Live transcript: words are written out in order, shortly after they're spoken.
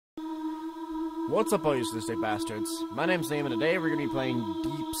What's up, all you sadistic bastards? My name's Liam, and today we're going to be playing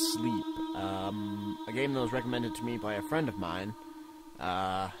Deep Sleep, a game that was recommended to me by a friend of mine.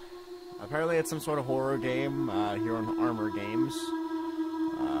 Apparently it's some sort of horror game, here on Armor Games.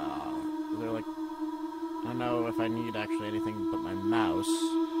 They're like, I don't know if I need actually anything but my mouse,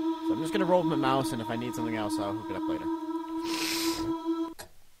 so I'm just going to roll with my mouse, and if I need something else, I'll hook it up later.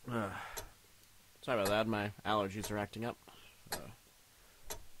 Sorry about that, my allergies are acting up.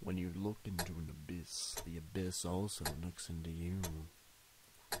 When you look into an abyss, the abyss also looks into you.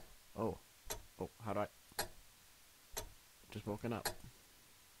 Oh, how do I? Just woken up.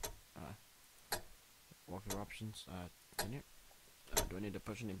 Walkthrough options. Continue. Do I need to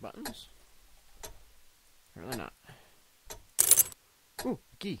push any buttons? Apparently not. Ooh,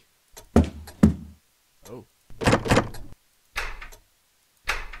 a key. Oh.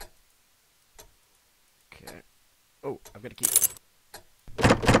 Okay. Oh, I've got a key.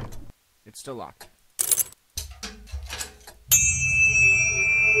 It's still locked.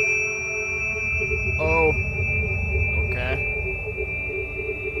 Oh. Okay.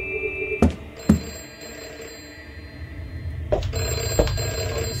 Oh,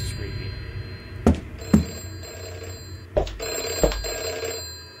 this is creepy.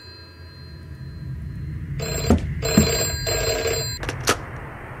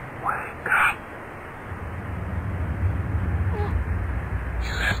 Wake up.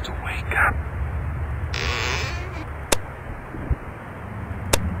 You have to wake up.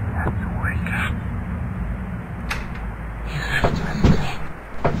 You have to wake up. You have to wake up.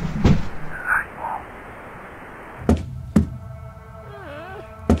 I won't.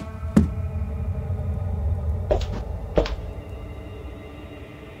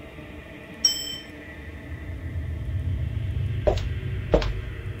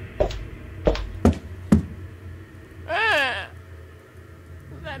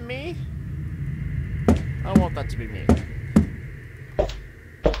 Is that me? I want that to be me.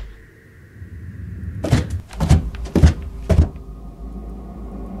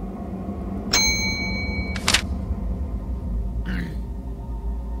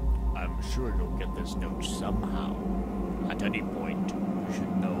 I'm sure you'll get this note somehow. At any point, you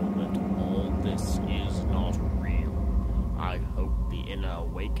should know that all this is not real. I hope the inner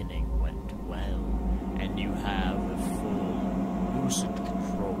awakening went well, and you have full lucid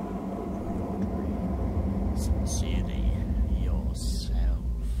control over your dream. Sincerely, yourself.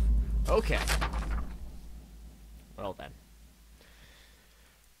 Okay. Well then.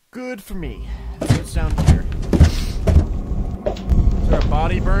 Good for me. What's down here? Is there a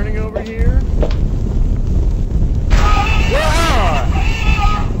body burning over here? Ah!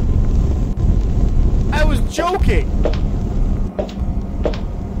 I was joking!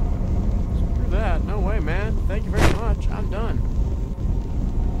 Screw that. No way, man. Thank you very much. I'm done.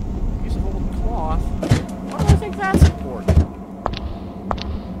 Piece of old cloth. Why do I think that's important?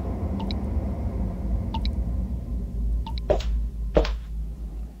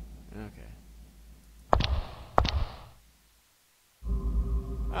 Okay.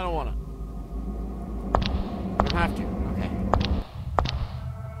 I don't wanna. I don't have to. Okay.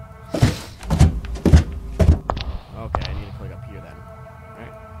 Okay, I need to click up here then.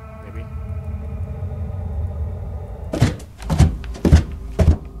 Right? Maybe.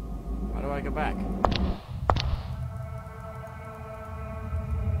 How do I go back?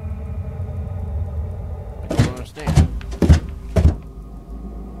 I don't understand.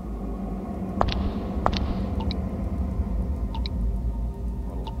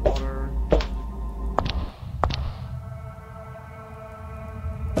 Bottle of water.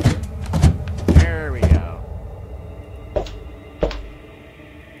 There we go.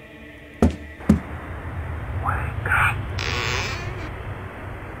 Wake up.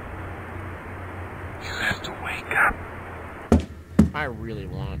 You have to wake up. I really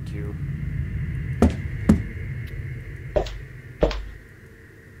want to.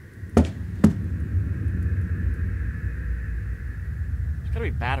 There's gotta be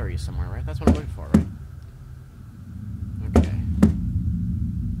batteries somewhere, right? That's what I'm looking for, right? Okay.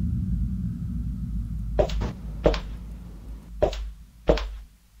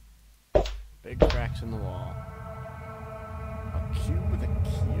 Big cracks in the wall. A cube with a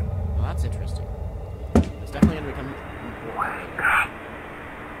keel. Well, that's interesting. It's definitely gonna become important. Wake up.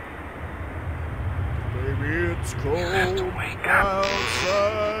 Baby, it's You have to cold wake up.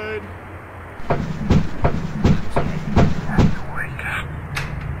 outside. You have to wake up.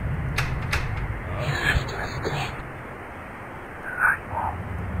 You have to wake up. I won't.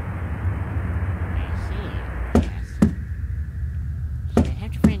 I see. Yes. So I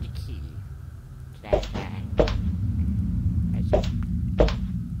have to find a key.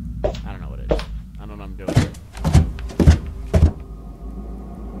 I don't know what it is.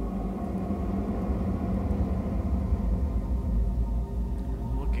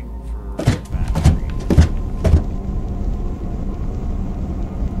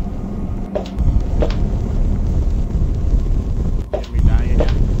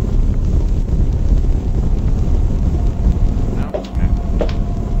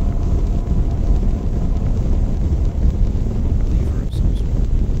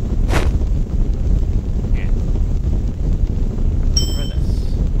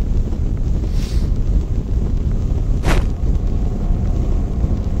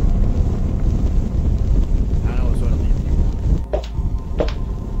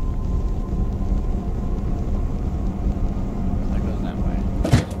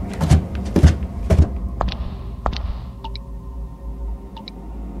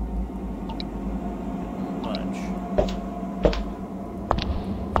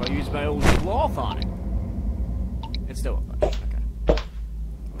 used my old cloth on it. It still won't budge. Okay.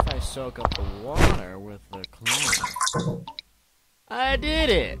 What if I soak up the water with the cloth? I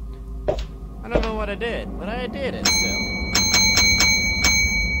did it! I don't know what I did, but I did it still.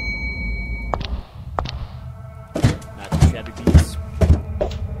 Not too shabby beats.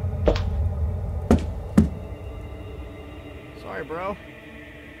 Sorry, bro.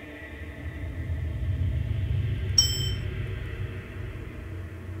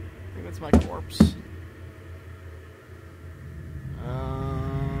 I think that's my corpse.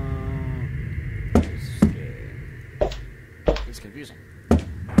 It's confusing. Wake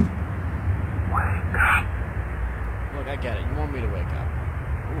up. Look, I get it. You want me to wake up.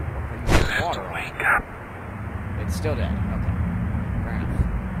 Ooh, what are you using water on? Wake up. It's still dead. Okay. Fair enough.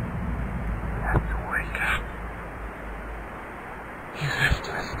 You have to wake up. You have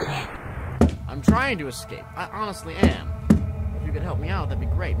to escape. I'm trying to escape. I honestly am. If you could help me out, that'd be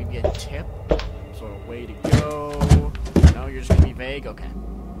great. Maybe a tip? Sort of way to go. No, you're just gonna be vague? Okay.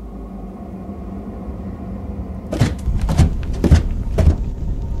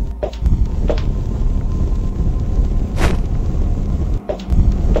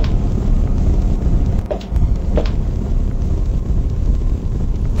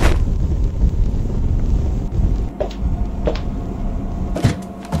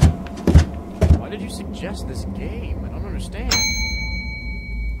 Suggest this game? I don't understand.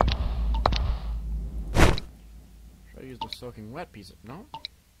 Should I use the soaking wet piece of... No?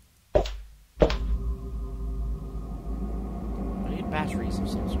 I need batteries of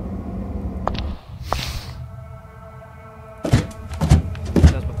some sort.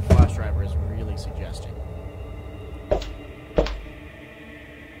 That's what the flash driver is really suggesting.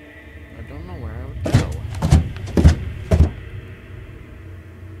 I don't know where I would go.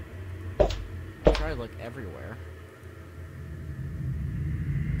 Tried like everywhere.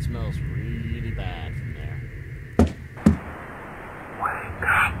 It smells really bad from there. Wake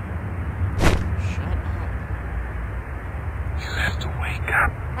up. Shut up. You have to wake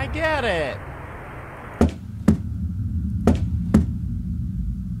up. I get it.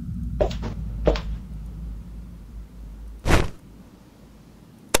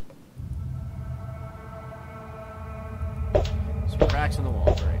 Some cracks in the wall,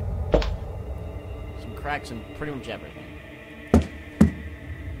 right? Cracks in pretty much everything.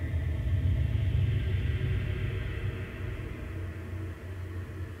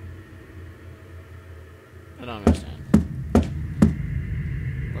 I don't understand.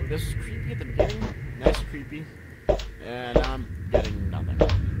 Look, this was creepy at the beginning. Nice and creepy. And now I'm getting nothing.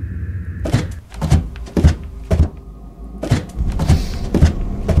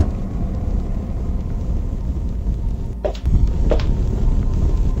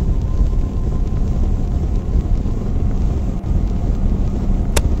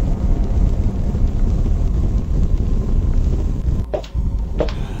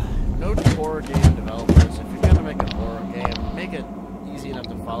 Horror game developers, if you're gonna make a horror game, make it easy enough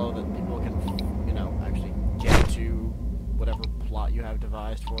to follow that people can, you know, actually get to whatever plot you have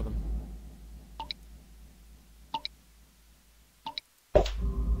devised for them.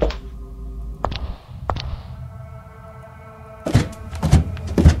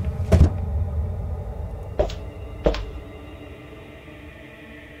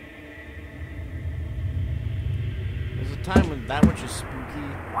 There's a time when that which is spooky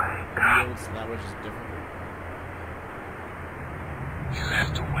yields to that which is difficult. You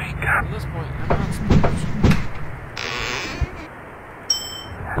have to wake up. At this point, I'm not spooked.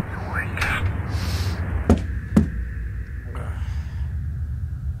 You have to wake up.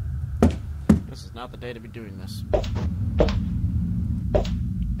 This is not the day to be doing this.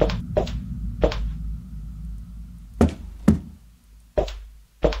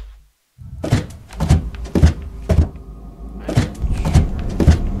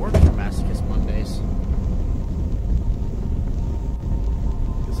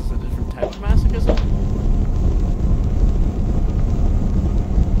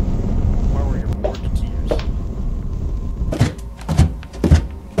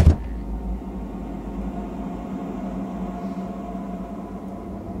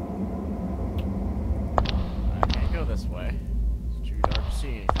 This way. It's too dark to see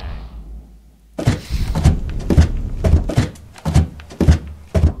anything.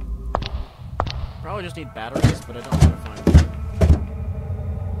 Probably just need batteries, but I don't know where to find them.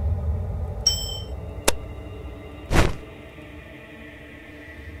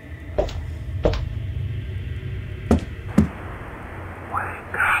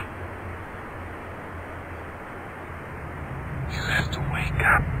 Wake up. You have to wake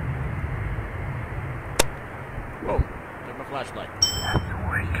up. Whoa, took my flashlight. You have to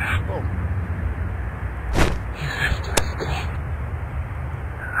wake up.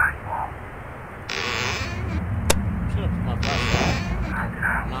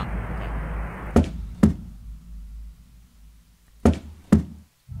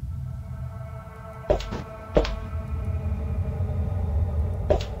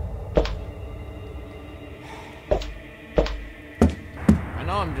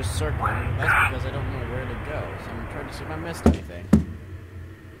 just circling. That's because I don't know where to go, so I'm trying to see if I missed anything.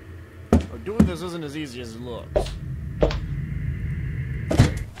 Oh, doing this isn't as easy as it looks.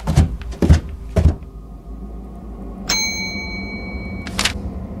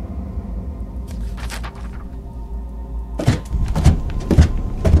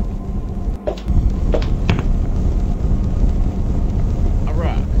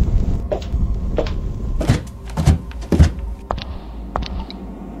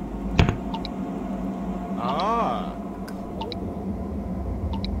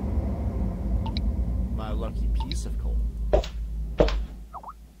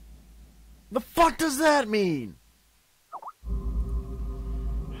 What does that mean?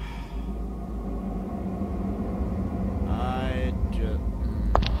 I just...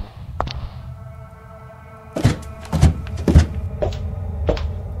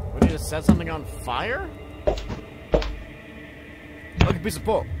 What, did you set something on fire? Look, a piece of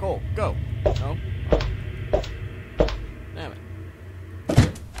coal. Go. No? Damn it.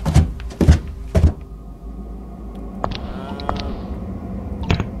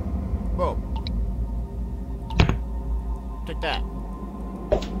 Whoa. Take that.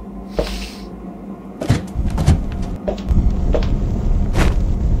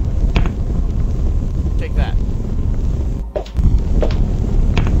 Take that.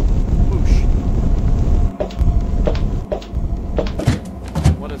 Whoosh.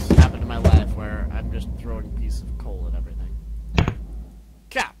 What has happened to my life where I'm just throwing pieces of coal at everything?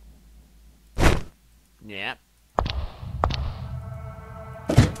 Cap. Yep.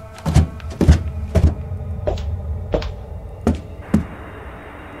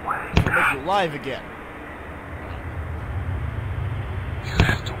 Make you alive again. You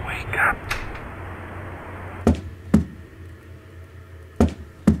have to wake up.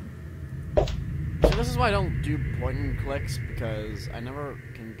 So this is why I don't do point and clicks, because I never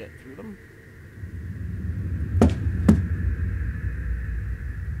can get through them.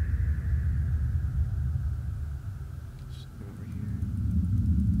 Just over here.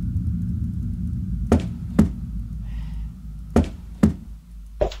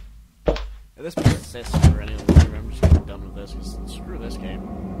 If this persists for any longer, I'm just gonna be done with this, because screw this game.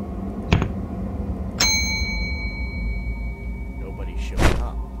 Nobody showed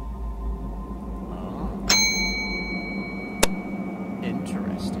up. Oh.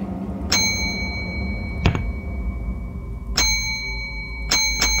 Interesting.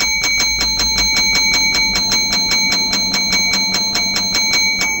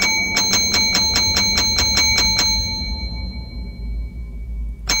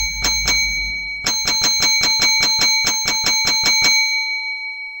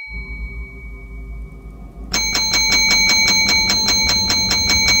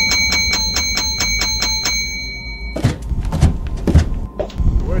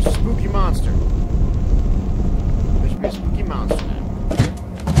 Where's the spooky monster? There should be a spooky monster now.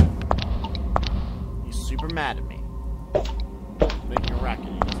 He's super mad at me. He's making a racket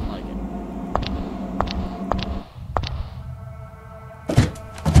and he doesn't like it.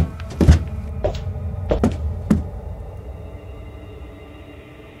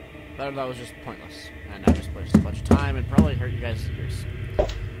 That was just pointless. And I just wasted a bunch of time and probably hurt you guys' ears.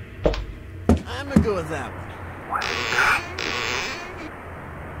 I'm gonna go with that one.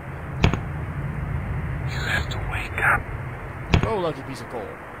 You have to wake up. Go, lucky piece of coal. You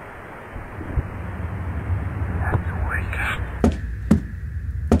have to wake up.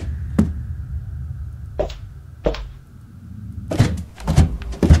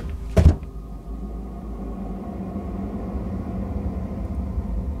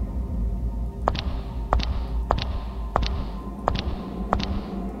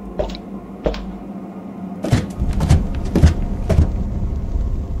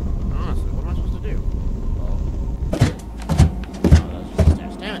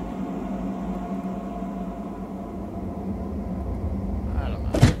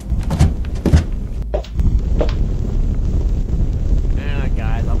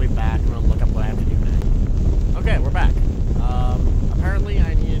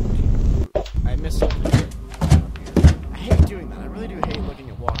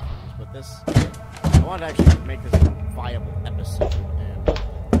 I want to actually make this a viable episode, and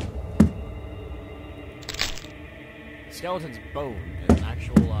skeleton's bone is an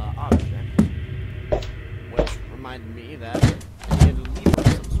actual object, which reminded me that I needed to leave of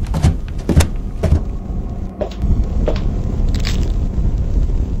some sort.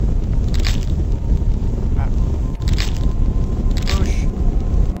 Push.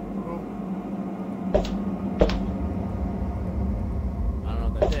 I don't know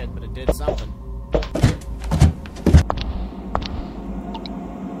what that did, but it did something.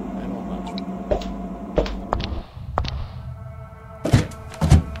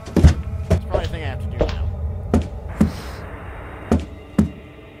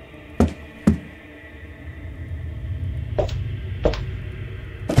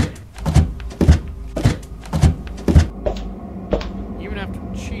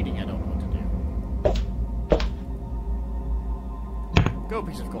 cheating, I don't know what to do. Go,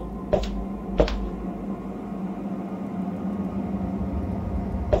 piece of coal.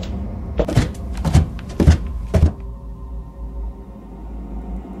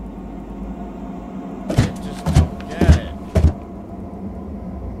 Just don't get it.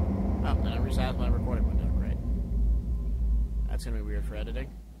 Oh, then I resized my recording window. Great. That's gonna be weird for editing.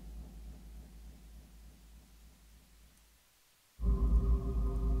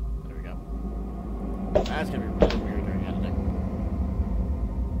 There we go. That's gonna be really weird during editing.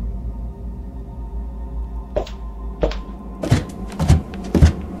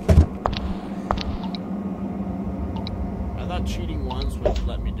 I thought cheating once would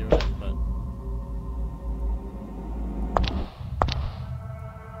let me do it, but...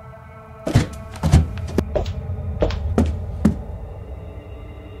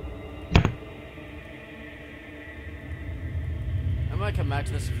 I might come back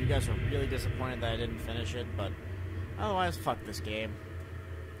to this if you guys are really disappointed that I didn't finish it, but otherwise, fuck this game.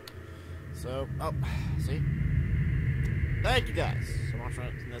 So, oh, see? Thank you guys so much for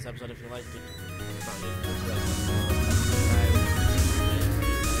this episode. If you liked it,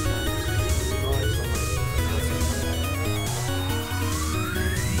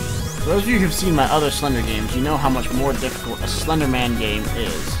 for those of you who've seen my other Slender games, you know how much more difficult a Slender Man game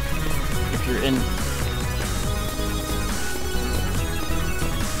is. If you're in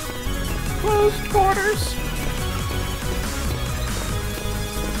closed quarters.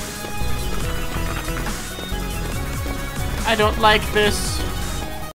 I don't like this.